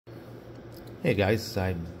Hey guys,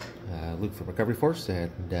 I'm Luke from Recovery Force,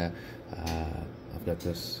 and I've got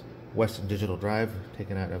this Western Digital drive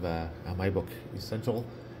taken out of a MyBook Essential,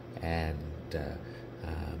 and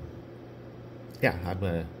yeah, I'm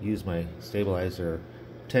going to use my Stabilizer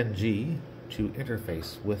 10G to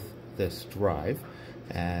interface with this drive.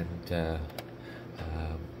 And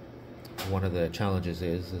one of the challenges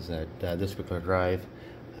is that this particular drive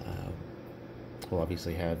will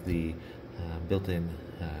obviously have the built-in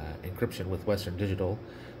encryption with Western Digital.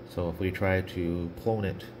 So if we try to clone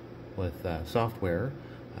it with software,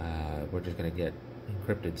 we're just going to get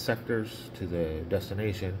encrypted sectors to the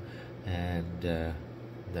destination, and then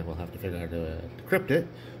we'll have to figure out how to decrypt it.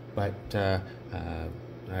 But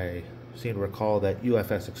I seem to recall that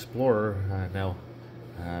UFS Explorer now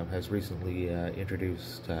has recently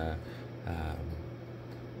introduced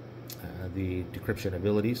the decryption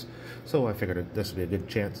abilities, so I figured this would be a good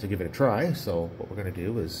chance to give it a try. So what we're going to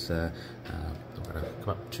do is I'm going to come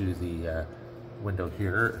up to the window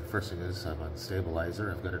here. First thing is I'm on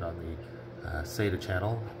Stabilizer. I've got it on the SATA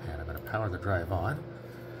channel, and I'm going to power the drive on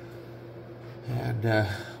and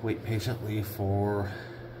wait patiently for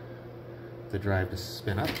the drive to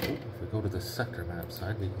spin up. Oh, if we go to the sector map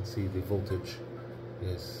side, we can see the voltage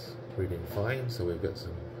is reading fine, so we've got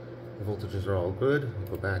some, the voltages are all good.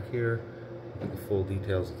 We'll go back here, get the full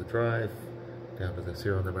details of the drive, down to the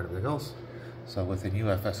serial number and everything else. So within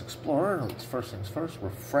UFS Explorer, let's first things first,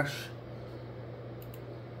 refresh.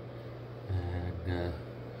 And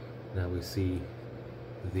now we see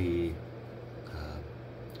the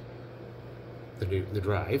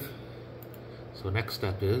drive. So next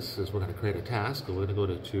step is we're going to create a task. We're going to go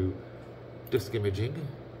to disk imaging,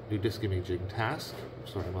 new disk imaging task.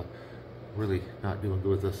 Sorry, I'm really not doing good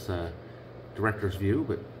with this director's view,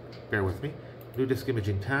 but bear with me. New disk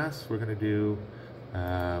imaging task. We're going to do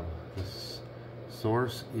this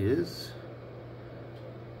source is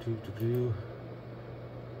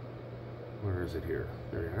where is it here?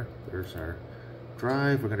 There we are. There's our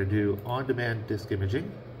drive. We're going to do on-demand disk imaging,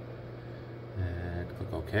 and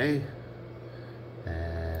click OK.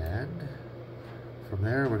 And from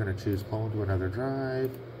there, we're going to choose clone to another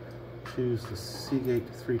drive. Choose the Seagate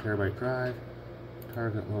 3 terabyte drive.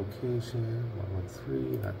 Target location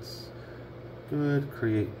 113. That's good.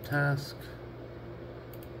 Create task.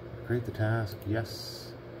 Create the task.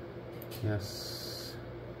 Yes. Yes.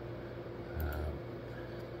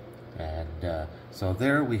 So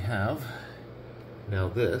there we have. Now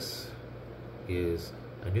this is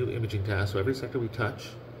a new imaging task. So every sector we touch,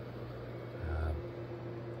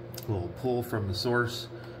 we'll pull from the source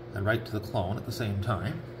and write to the clone at the same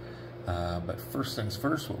time. But first things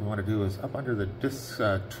first, what we want to do is up under the disk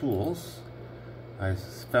tools, I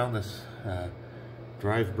found this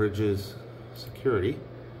drive bridges security,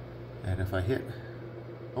 and if I hit,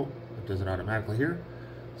 oh, it does it automatically here.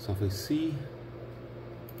 So if we see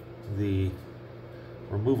the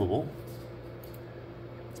removable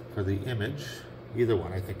for the image, either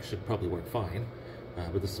one I think should probably work fine,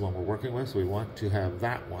 but this is the one we're working with, so we want to have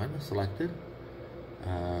that one selected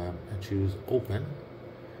and choose open.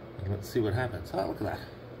 And let's see what happens. Oh, look at that.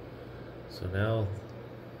 So now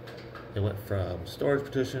it went from storage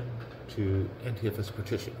partition to NTFS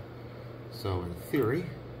partition. So in theory,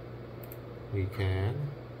 we can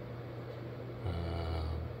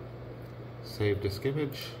save disk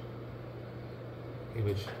image,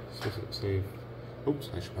 save, oops,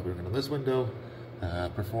 I should probably run in this window,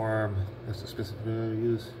 perform, that's a specific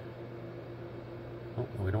use. Oh,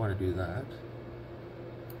 no, we don't want to do that.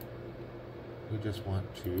 We just want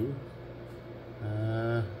to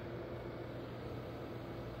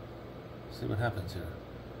see what happens here.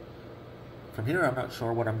 From here, I'm not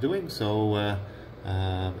sure what I'm doing, so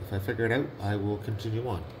if I figure it out, I will continue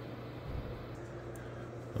on.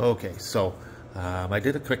 Okay, so I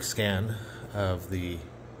did a quick scan of the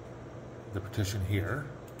partition here.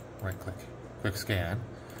 Right-click, quick scan,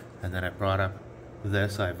 and then it brought up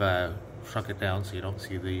this. I've shrunk it down so you don't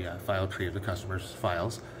see the file tree of the customer's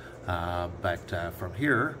files. But from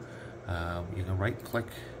here, you can right-click,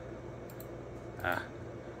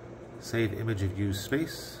 save image of used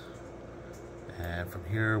space, and from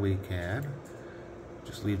here we can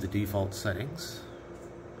just leave the default settings,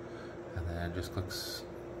 and then just click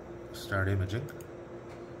Start Imaging.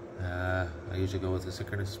 I usually go with the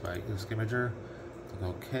synchronous by disk imager. Click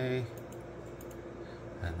OK,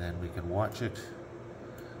 and then we can watch it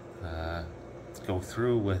go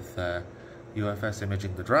through with UFS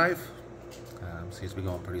imaging the drive. Seems to be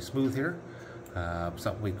going pretty smooth here.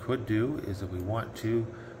 Something we could do is if we want to,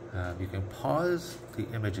 you can pause the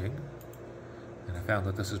imaging, and I found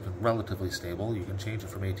that this has been relatively stable. You can change it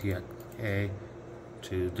from ATA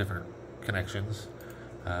to different connections,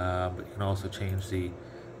 but you can also change the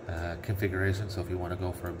configuration. So if you want to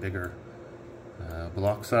go for a bigger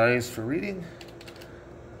block size for reading,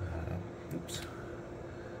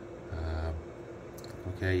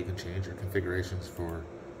 okay, you can change your configurations for,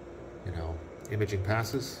 you know, imaging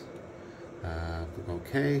passes. Click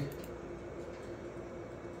OK,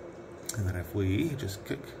 and then if we just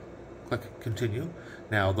click continue.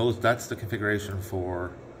 Now that's the configuration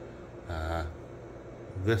for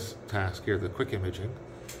this task here, the quick imaging.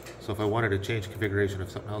 So if I wanted to change configuration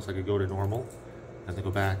of something else, I could go to normal and then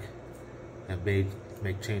go back and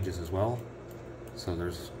make changes as well. So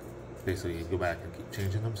there's basically, you go back and keep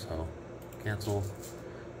changing them. So cancel,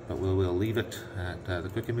 but we'll leave it at the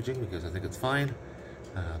quick imaging because I think it's fine.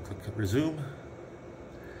 Click resume,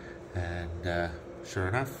 and sure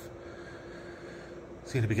enough,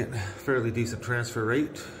 seem to be getting a fairly decent transfer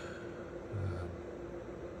rate.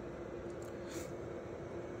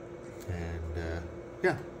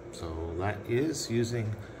 Yeah, so that is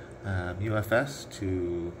using UFS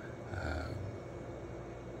to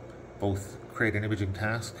both create an imaging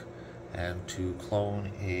task and to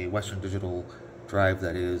clone a Western Digital drive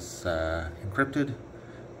that is encrypted,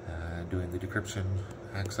 doing the decryption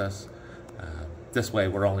access. This way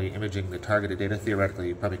we're only imaging the targeted data. Theoretically,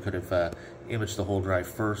 you probably could have imaged the whole drive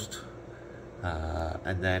first,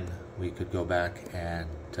 and then we could go back and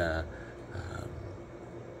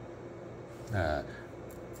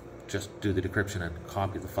just do the decryption and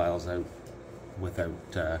copy the files out without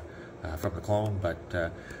from the clone, but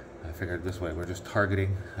I figured this way we're just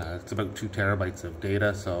targeting. It's about 2 terabytes of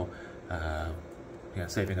data, so yeah,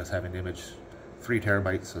 saving us having to image 3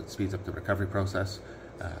 terabytes, so it speeds up the recovery process.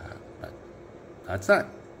 But that's that.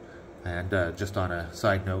 And just on a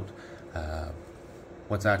side note,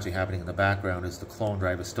 what's actually happening in the background is the clone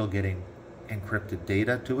drive is still getting encrypted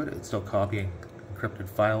data to it. It's still copying encrypted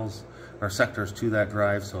files or sectors to that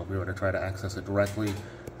drive. So if we were to try to access it directly,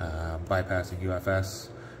 bypassing UFS,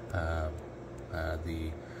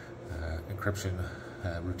 the encryption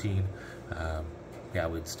routine, yeah,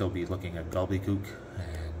 we'd still be looking at gobbledygook,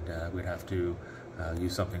 and we'd have to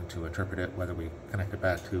use something to interpret it, whether we connect it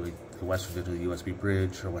back to the Western Digital USB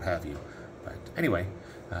bridge or what have you. But anyway,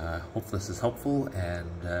 hope this is helpful,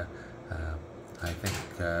 and I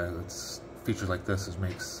think features like this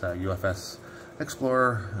makes UFS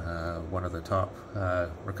Explorer one of the top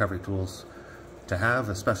recovery tools to have,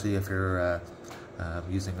 especially if you're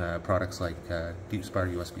using products like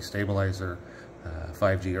DeepSpar USB Stabilizer,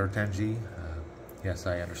 5G or 10G. Yes,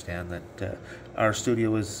 I understand that our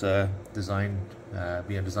studio is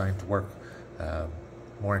being designed to work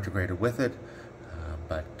more integrated with it,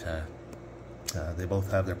 but they both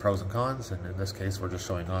have their pros and cons, and in this case we're just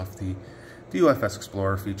showing off the UFS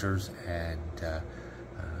Explorer features and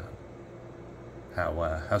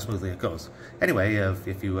how smoothly it goes. Anyway,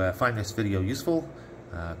 if you find this video useful,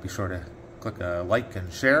 be sure to click like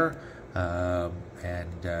and share,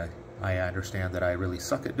 and I understand that I really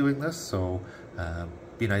suck at doing this, so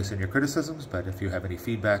be nice in your criticisms, but if you have any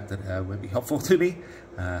feedback that would be helpful to me,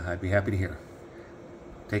 I'd be happy to hear.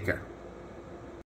 Take care.